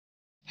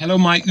Hello,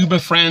 my Uber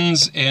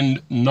friends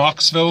in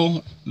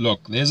Knoxville.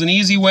 Look, there's an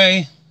easy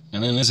way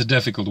and then there's a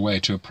difficult way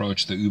to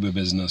approach the Uber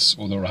business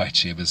or the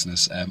rideshare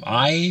business.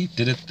 I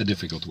did it the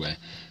difficult way.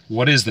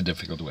 What is the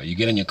difficult way? You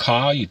get in your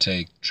car, you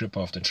take trip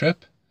after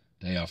trip,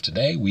 day after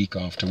day, week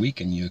after week,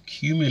 and you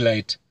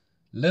accumulate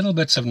little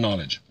bits of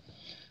knowledge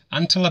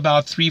until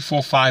about 3,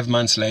 4, 5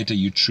 months later,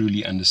 you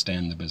truly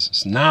understand the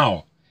business.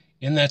 Now,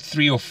 in that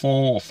 3 or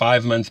 4 or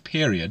 5 month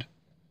period,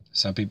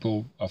 some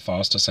people are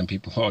faster, some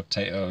people are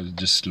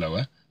just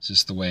slower. It's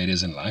just the way it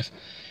is in life.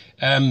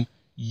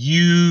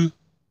 You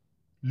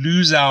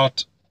lose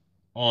out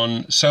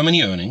on so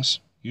many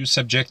earnings. You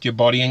subject your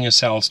body and your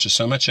cells to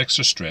so much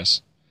extra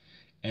stress,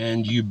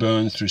 and you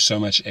burn through so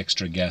much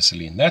extra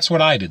gasoline. That's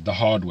what I did the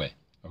hard way.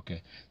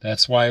 Okay,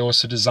 that's why I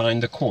also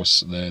designed the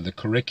course. The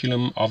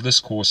curriculum of this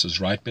course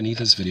is right beneath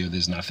this video.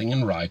 There's nothing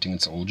in writing.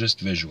 It's all just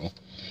visual.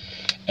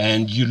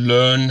 And you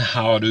learn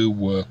how to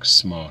work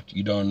smart.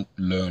 You don't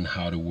learn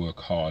how to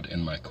work hard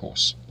in my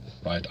course,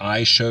 right?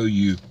 I show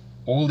you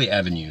all the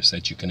avenues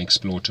that you can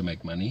explore to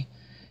make money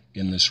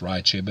in this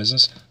rideshare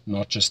business,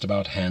 not just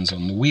about hands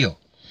on the wheel.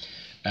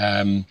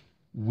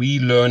 We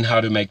learn how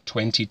to make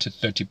 20 to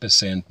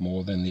 30%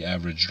 more than the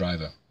average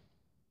driver.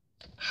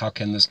 How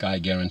can this guy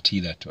guarantee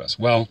that to us?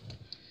 Well,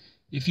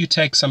 if you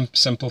take some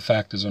simple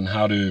factors on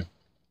how to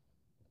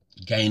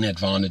gain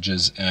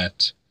advantages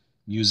at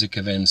music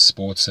events,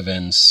 sports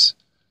events,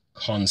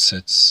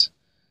 concerts,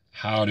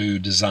 how to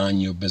design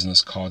your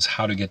business cards,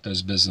 how to get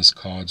those business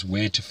cards,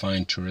 where to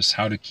find tourists,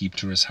 how to keep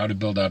tourists, how to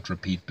build out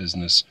repeat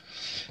business,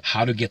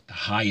 how to get the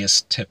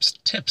highest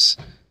tips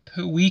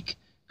per week.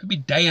 Could be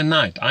day and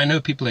night. I know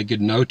people that get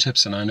no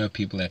tips, and I know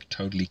people that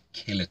totally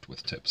kill it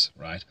with tips,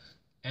 right?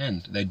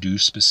 And they do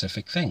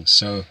specific things.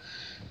 So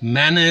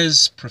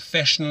manners,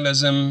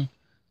 professionalism,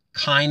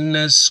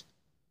 kindness,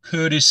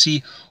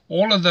 courtesy,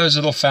 all of those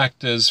little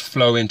factors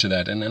flow into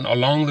that. And then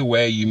along the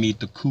way, you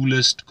meet the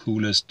coolest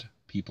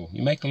people.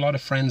 You make a lot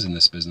of friends in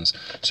this business.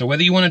 So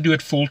whether you want to do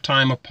it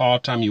full-time or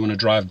part-time, you want to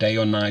drive day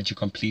or night, you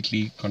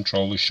completely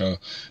control the show.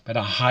 But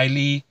I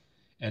highly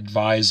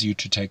advise you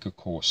to take a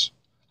course.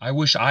 I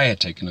wish I had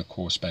taken a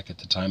course back at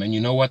the time. And you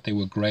know what? There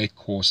were great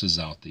courses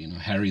out there. You know,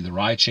 Harry, the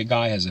rideshare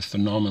guy, has a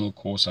phenomenal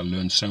course. I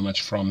learned so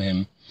much from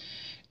him.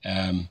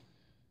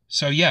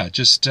 So yeah,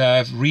 just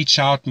reach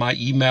out. My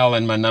email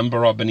and my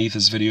number are beneath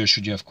this video.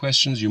 Should you have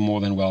questions, you're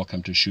more than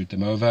welcome to shoot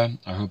them over.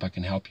 I hope I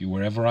can help you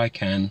wherever I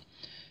can.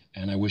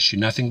 And I wish you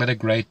nothing but a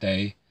great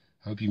day.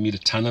 Hope you meet a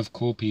ton of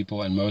cool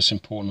people. And most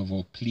important of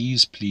all,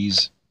 please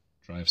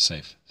drive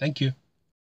safe. Thank you.